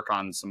to work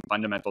on some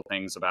fundamental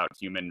things about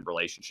human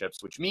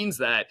relationships, which means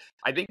that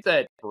I think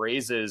that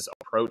Braze's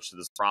approach to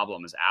this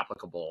problem is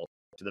applicable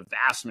to the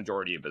vast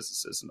majority of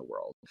businesses in the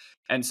world.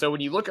 And so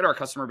when you look at our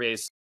customer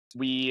base,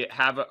 we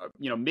have,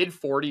 mid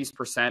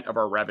 40% of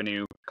our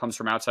revenue comes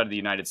from outside of the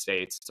United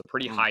States. It's a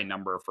pretty high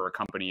number for a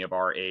company of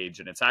our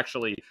age. And it's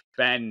actually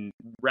been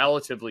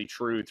relatively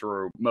true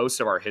through most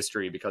of our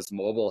history because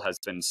mobile has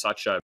been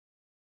such a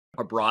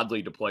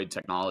broadly deployed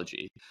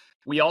technology.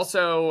 We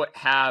also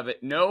have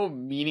no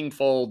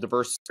meaningful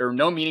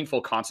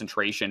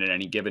concentration in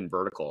any given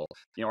vertical.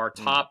 Our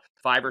top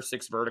 5 or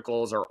 6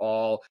 verticals are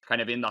all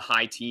kind of in the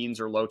high teens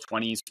or low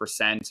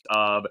 20%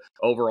 of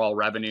overall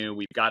revenue.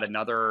 We've got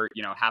another,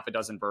 half a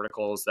dozen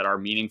verticals that are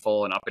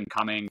meaningful and up and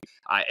coming.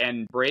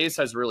 And Braze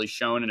has really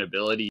shown an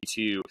ability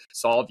to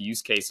solve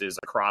use cases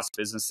across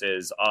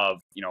businesses of,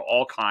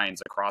 all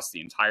kinds across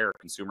the entire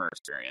consumer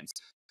experience.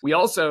 We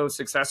also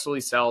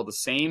successfully sell the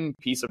same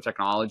piece of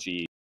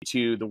technology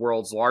to the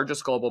world's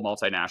largest global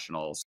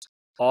multinationals.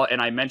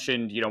 And I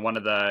mentioned,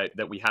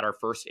 that we had our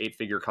first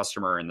 8-figure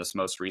customer in this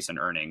most recent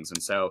earnings.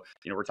 And so,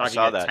 we're talking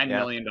a $10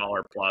 million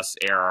plus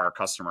ARR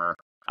customer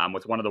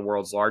with one of the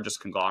world's largest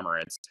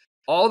conglomerates,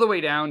 all the way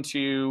down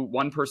to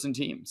one-person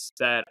teams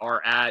that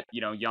are at,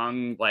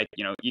 young,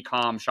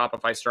 e-com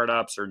Shopify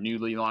startups or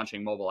newly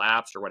launching mobile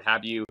apps or what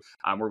have you,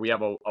 where we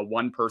have a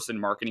one-person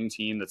marketing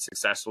team that's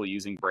successfully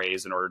using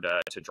Braze in order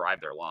to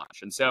drive their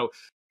launch. And so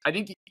I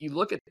think you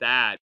look at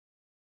that,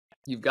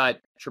 you've got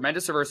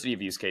tremendous diversity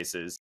of use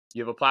cases.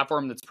 You have a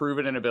platform that's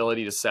proven an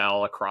ability to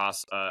sell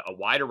across a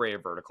wide array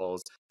of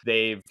verticals.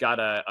 They've got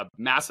a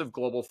massive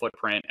global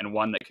footprint and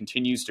one that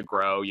continues to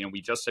grow.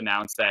 We just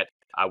announced that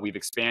we've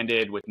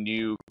expanded with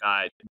new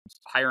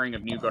hiring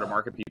of new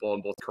go-to-market people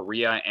in both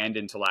Korea and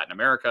into Latin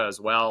America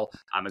as well,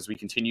 as we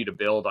continue to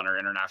build on our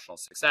international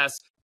success.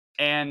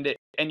 And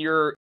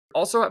you're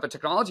also have a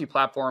technology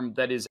platform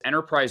that is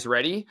enterprise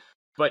ready,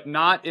 but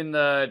not in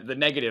the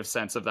negative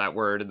sense of that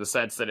word, in the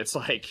sense that it's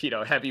like,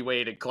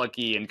 heavyweight and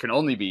clunky and can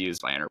only be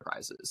used by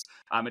enterprises.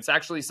 It's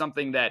actually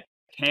something that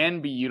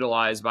can be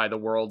utilized by the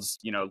world's,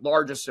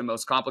 largest and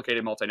most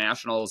complicated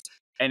multinationals,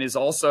 and is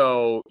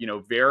also,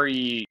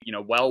 very,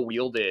 well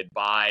wielded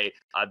by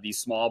these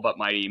small but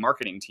mighty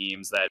marketing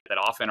teams that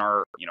often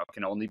are,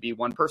 can only be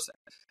one person.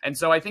 And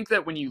so I think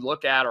that when you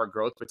look at our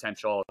growth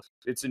potential,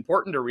 it's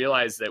important to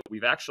realize that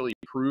we've actually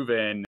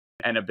proven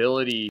an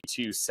ability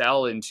to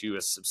sell into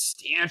a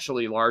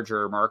substantially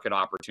larger market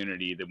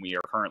opportunity than we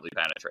are currently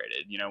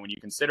penetrated. When you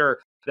consider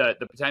the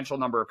potential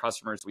number of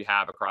customers we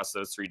have across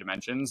those three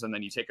dimensions, and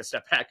then you take a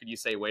step back and you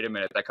say, wait a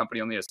minute, that company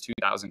only has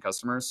 2,000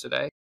 customers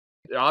today.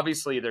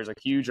 Obviously, there's a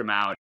huge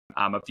amount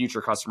of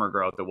future customer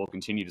growth that we'll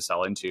continue to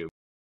sell into.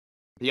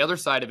 The other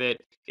side of it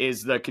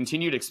is the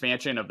continued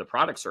expansion of the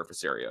product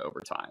surface area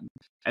over time.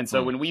 And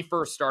so when we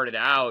first started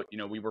out,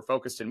 we were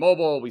focused in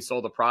mobile. We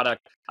sold a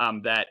product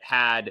that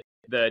had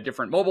the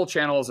different mobile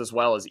channels as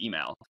well as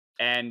email.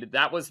 And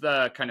that was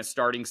the kind of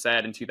starting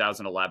set in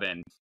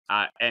 2011.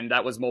 And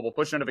that was mobile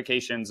push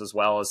notifications as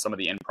well as some of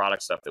the end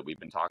product stuff that we've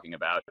been talking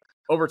about.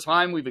 Over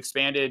time, we've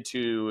expanded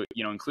to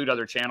include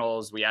other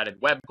channels. We added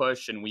web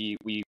push, and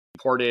we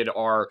ported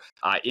our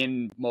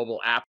in mobile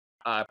app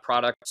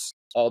products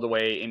all the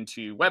way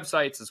into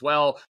websites as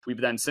well.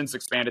 We've then since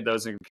expanded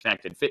those in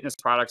connected fitness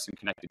products and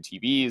connected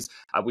TVs.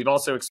 We've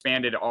also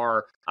expanded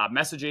our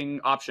messaging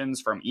options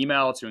from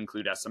email to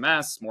include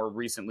SMS. More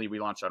recently, we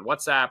launched on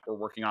WhatsApp. We're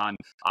working on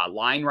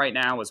Line right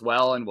now as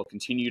well, and we'll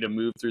continue to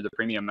move through the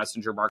premium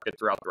messenger market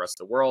throughout the rest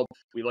of the world.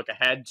 We look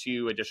ahead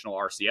to additional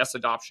RCS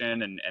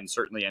adoption and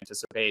certainly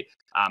anticipate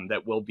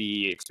that we'll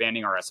be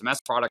expanding our SMS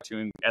product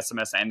to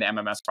SMS and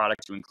MMS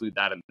product to include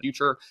that in the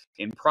future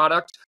in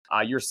product.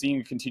 You're seeing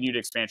a continued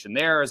expansion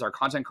there as our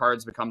content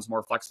cards becomes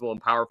more flexible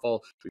and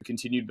powerful. We've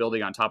continued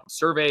building on top of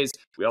surveys.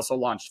 We also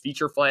launched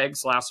feature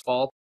flags last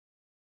fall,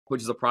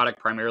 which is a product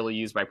primarily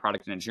used by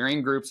product and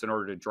engineering groups in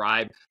order to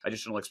drive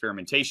additional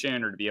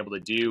experimentation or to be able to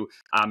do,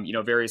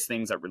 various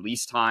things at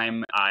release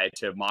time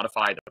to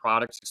modify the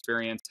product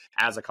experience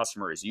as a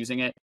customer is using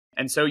it.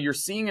 And so you're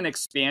seeing an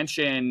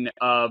expansion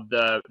of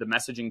the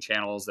messaging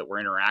channels that we're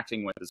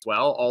interacting with as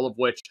well, all of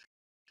which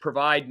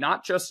provide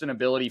not just an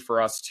ability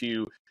for us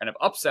to kind of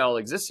upsell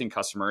existing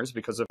customers,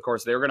 because of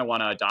course they're going to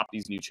want to adopt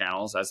these new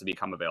channels as they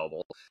become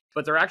available,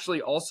 but they're actually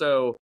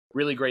also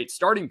really great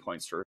starting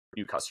points for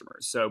new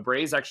customers. So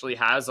Braze actually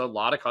has a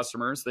lot of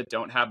customers that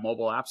don't have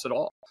mobile apps at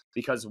all,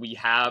 because we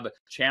have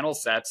channel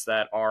sets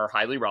that are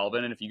highly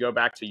relevant. And if you go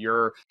back to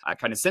your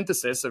kind of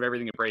synthesis of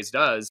everything that Braze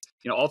does,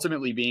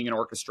 ultimately being an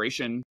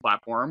orchestration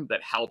platform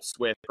that helps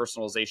with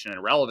personalization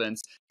and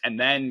relevance, and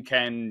then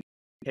can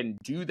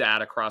do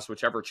that across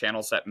whichever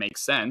channel set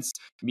makes sense,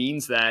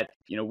 means that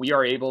we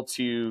are able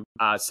to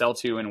sell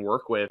to and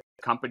work with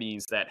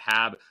companies that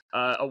have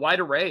a wide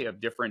array of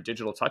different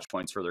digital touch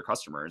points for their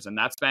customers. And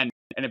that's been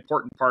an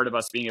important part of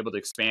us being able to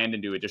expand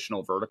into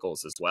additional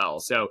verticals as well.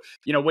 So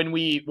when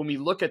we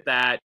look at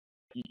that,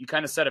 you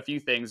kind of said a few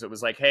things. It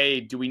was like,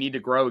 hey, do we need to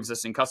grow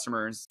existing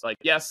customers? Like,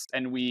 yes,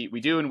 and we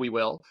do, and we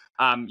will.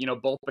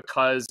 Both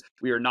because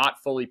we are not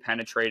fully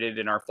penetrated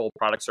in our full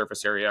product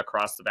surface area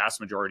across the vast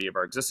majority of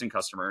our existing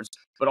customers,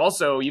 but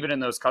also even in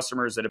those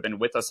customers that have been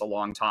with us a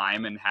long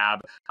time and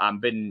have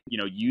been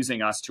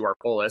using us to our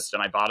fullest.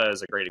 And Ibotta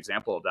is a great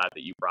example of that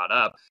you brought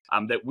up.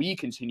 That we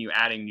continue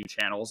adding new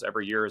channels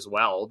every year as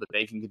well that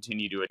they can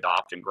continue to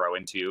adopt and grow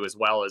into, as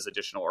well as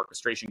additional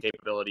orchestration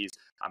capabilities.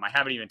 I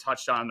haven't even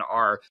touched on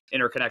our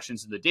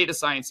interconnections to the data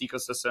science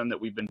ecosystem that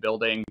we've been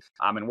building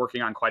and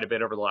working on quite a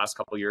bit over the last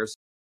couple of years.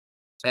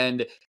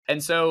 And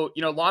so,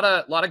 a lot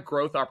of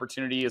growth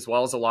opportunity, as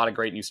well as a lot of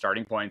great new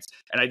starting points.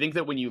 And I think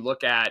that when you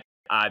look at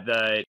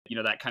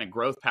that kind of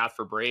growth path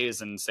for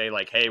Braze and say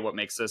like, hey, what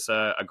makes this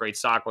a great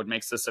stock? What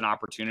makes this an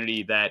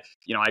opportunity that,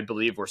 I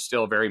believe we're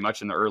still very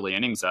much in the early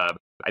innings of?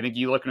 I think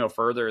you look no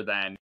further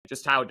than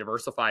just how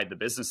diversified the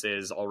business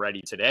is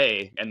already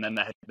today. And then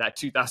that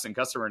 2,000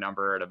 customer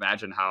number, and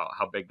imagine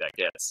how big that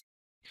gets.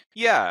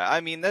 Yeah,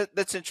 I mean,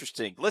 that's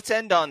interesting. Let's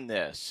end on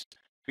this,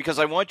 because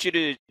I want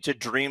you to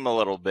dream a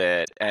little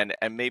bit and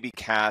maybe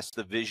cast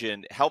the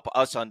vision, help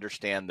us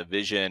understand the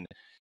vision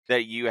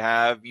that you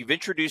have. You've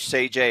introduced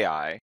Sage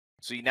AI.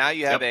 So now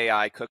you have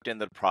AI cooked in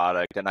the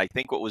product. And I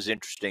think what was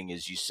interesting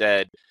is you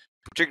said,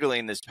 particularly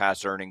in this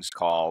past earnings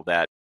call,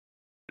 that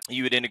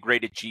you had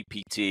integrated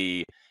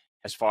GPT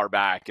as far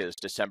back as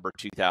December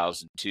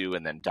 2002,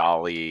 and then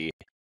Dolly,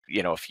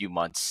 a few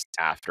months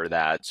after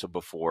that. So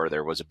before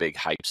there was a big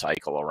hype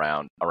cycle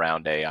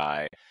around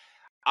AI.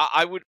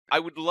 I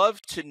would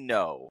love to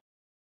know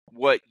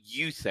what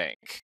you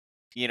think,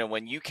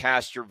 when you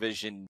cast your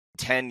vision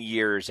 10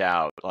 years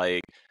out,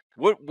 like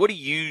what do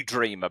you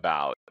dream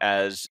about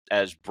as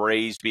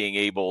Braze being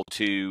able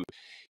to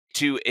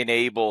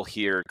enable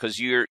here? Because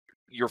your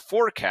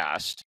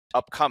forecast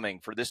upcoming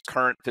for this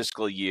current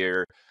fiscal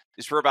year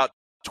is for about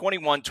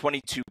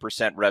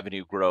 21-22%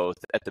 revenue growth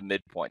at the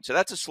midpoint. So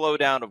that's a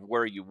slowdown of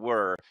where you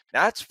were.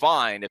 Now, that's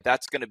fine if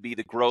that's going to be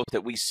the growth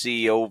that we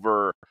see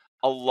over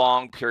a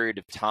long period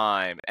of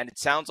time. And it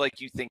sounds like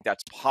you think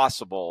that's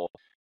possible.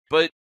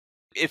 But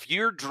if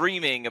you're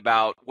dreaming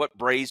about what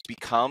Braze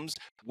becomes,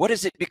 what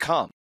does it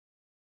become?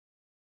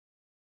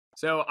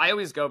 So I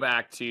always go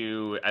back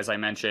to, as I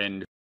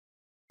mentioned,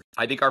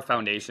 I think our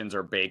foundations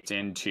are baked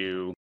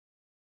into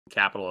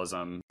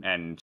capitalism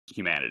and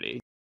humanity.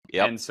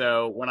 Yep. And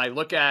so when I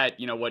look at,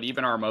 what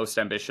even our most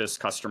ambitious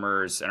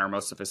customers and our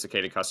most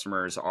sophisticated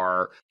customers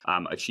are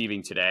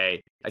achieving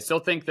today, I still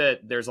think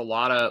that there's a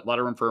lot of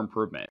room for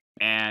improvement.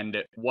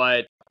 And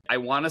what I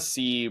want to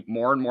see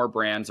more and more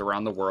brands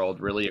around the world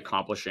really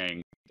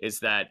accomplishing is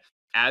that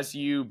as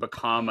you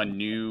become a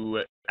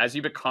new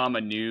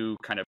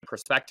kind of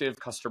prospective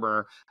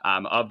customer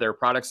of their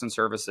products and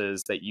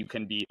services, that you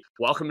can be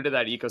welcome into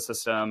that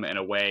ecosystem in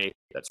a way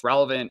that's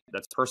relevant,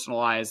 that's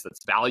personalized,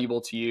 that's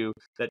valuable to you,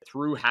 that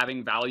through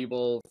having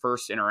valuable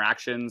first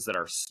interactions that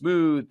are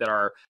smooth, that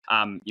are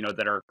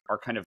are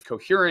kind of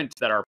coherent,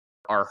 that are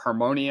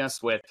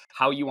harmonious with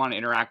how you want to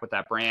interact with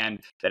that brand,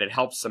 that it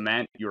helps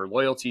cement your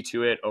loyalty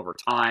to it over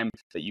time,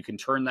 that you can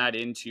turn that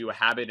into a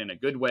habit in a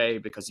good way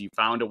because you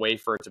found a way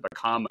for it to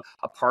become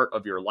a part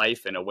of your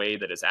life in a way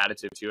that is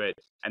additive to it.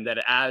 And that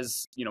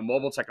as,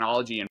 mobile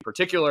technology in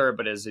particular,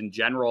 but as in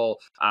general,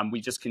 we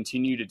just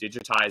continue to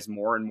digitize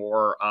more and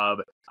more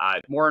of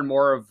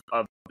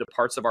the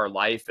parts of our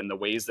life and the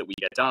ways that we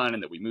get done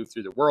and that we move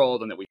through the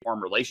world and that we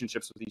form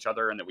relationships with each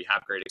other and that we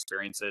have great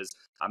experiences,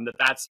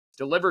 that's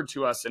delivered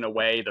to us in a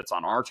way that's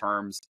on our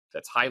terms,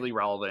 that's highly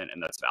relevant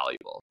and that's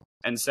valuable.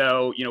 And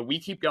so, we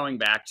keep going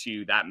back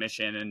to that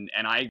mission.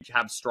 And I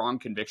have strong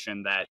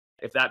conviction that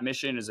if that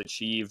mission is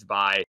achieved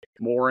by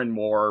more and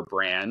more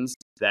brands,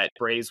 that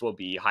Braze will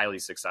be highly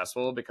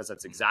successful, because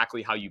that's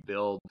exactly how you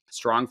build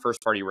strong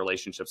first-party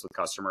relationships with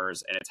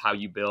customers. And it's how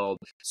you build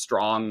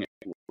strong,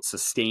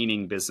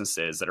 sustaining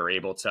businesses that are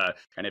able to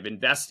kind of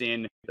invest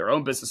in their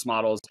own business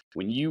models.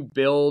 When you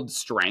build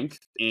strength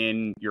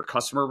in your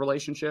customer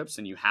relationships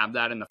and you have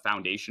that in the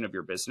foundation of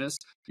your business,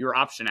 your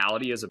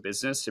optionality as a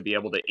business to be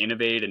able to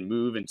innovate and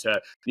move into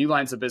new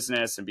lines of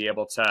business and be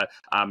able to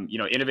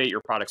innovate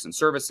your products and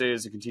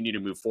services and continue to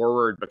move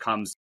forward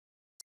becomes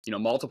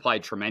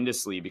multiplied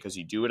tremendously, because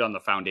you do it on the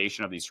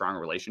foundation of these strong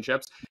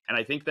relationships. And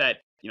I think that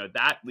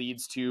that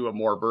leads to a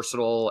more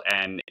versatile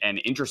and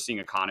interesting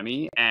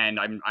economy. And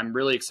I'm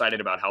really excited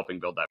about helping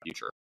build that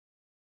future.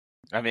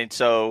 I mean,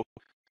 so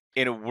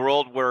in a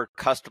world where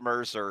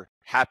customers are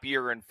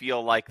happier and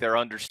feel like they're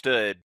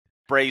understood,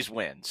 Braze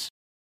wins.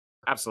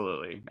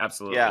 Absolutely.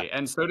 Yeah.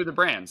 And so do the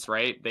brands,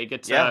 right? They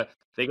get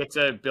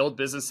to build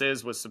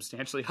businesses with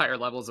substantially higher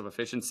levels of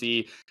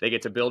efficiency. They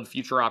get to build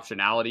future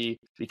optionality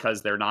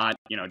because they're not,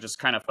 just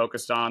kind of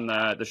focused on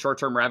the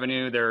short-term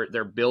revenue.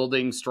 They're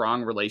building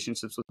strong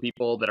relationships with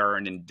people that are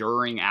an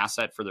enduring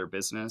asset for their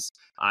business.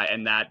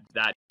 And that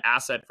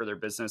asset for their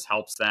business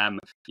helps them,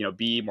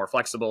 be more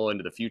flexible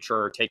into the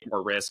future, take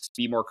more risks,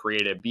 be more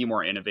creative, be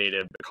more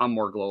innovative, become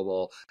more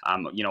global.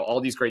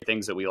 All these great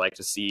things that we like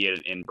to see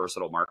in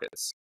versatile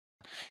markets.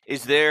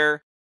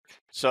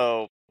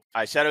 So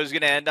I said I was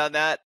going to end on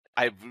that.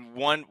 I have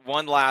one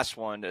last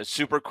one, a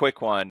super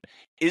quick one.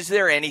 Is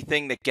there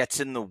anything that gets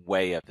in the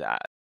way of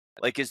that?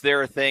 Like, is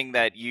there a thing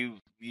that you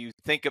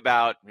think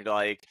about,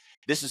 like,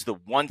 this is the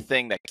one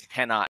thing that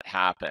cannot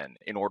happen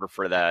in order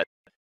for that,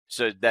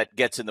 so that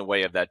gets in the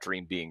way of that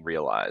dream being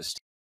realized?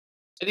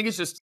 I think it's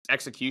just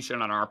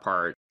execution on our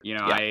part.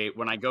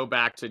 When I go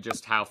back to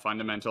just how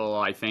fundamental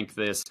I think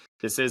this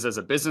is as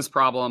a business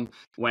problem,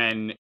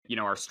 when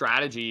our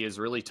strategy is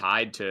really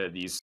tied to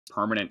these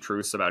permanent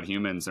truths about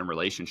humans and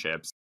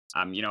relationships.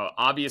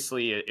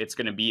 Obviously it's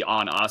going to be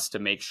on us to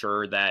make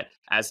sure that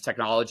as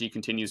technology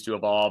continues to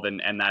evolve,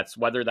 and that's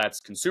whether that's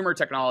consumer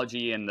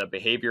technology and the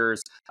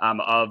behaviors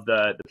of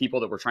the people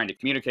that we're trying to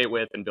communicate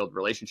with and build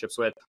relationships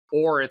with,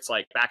 or it's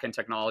like back-end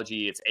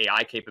technology, it's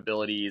AI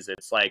capabilities,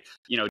 it's like,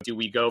 do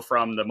we go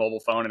from the mobile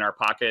phone in our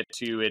pocket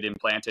to it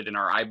implanted in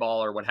our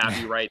eyeball or what have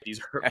you, right?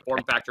 These are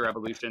form factor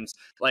evolutions.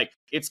 Like,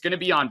 it's going to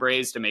be on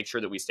Braze to make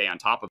sure that we stay on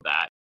top of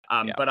that.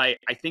 But I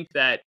think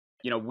that,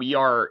 we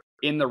are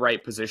in the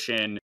right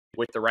position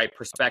with the right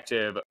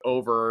perspective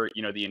over,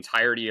 the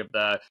entirety of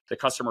the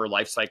customer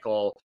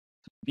lifecycle,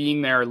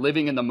 being there,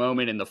 living in the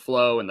moment, in the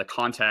flow, in the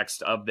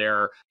context of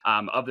their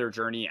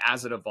journey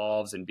as it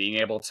evolves, and being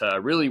able to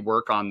really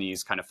work on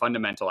these kind of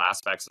fundamental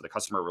aspects of the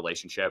customer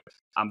relationship.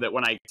 That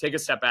when I take a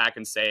step back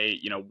and say,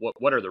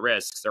 what are the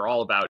risks? They're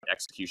all about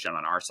execution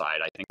on our side.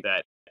 I think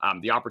that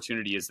the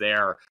opportunity is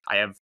there. I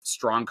have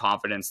strong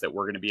confidence that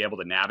we're going to be able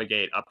to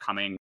navigate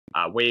upcoming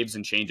waves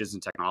and changes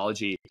in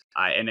technology.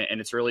 And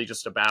it's really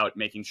just about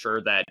making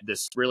sure that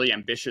this really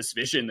ambitious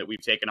vision that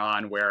we've taken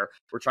on, where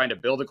we're trying to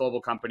build a global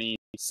company,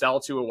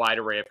 sell to a wide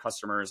array of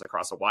customers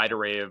across a wide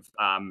array of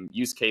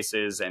use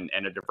cases and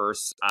a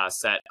diverse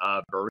set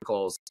of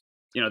verticals,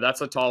 that's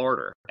a tall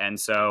order. And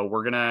so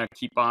we're going to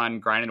keep on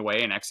grinding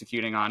away and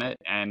executing on it.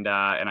 And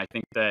I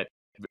think that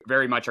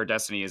very much our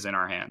destiny is in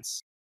our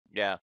hands.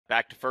 Yeah.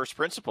 Back to first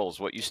principles,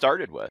 what you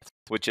started with,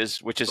 which is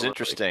Totally.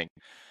 interesting.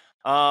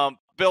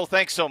 Bill,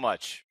 thanks so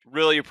much.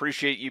 Really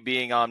appreciate you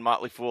being on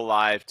Motley Fool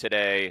Live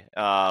today.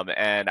 We're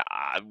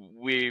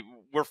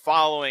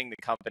following the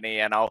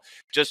company, and I'll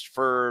just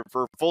for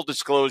full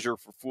disclosure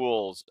for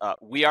fools,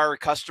 we are a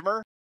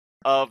customer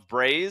of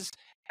Braze,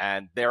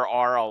 and there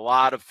are a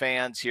lot of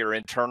fans here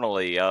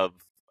internally of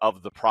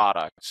the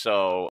product.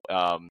 So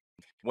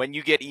when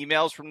you get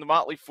emails from the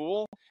Motley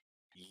Fool,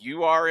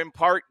 you are in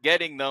part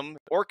getting them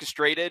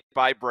orchestrated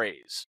by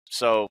Braze.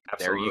 So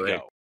Absolutely. there you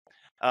go.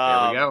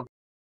 There we go.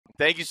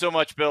 Thank you so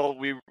much, Bill.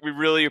 We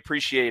really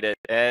appreciate it.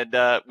 And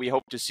we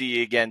hope to see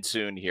you again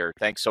soon here.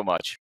 Thanks so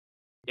much.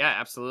 Yeah,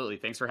 absolutely.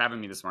 Thanks for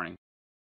having me this morning.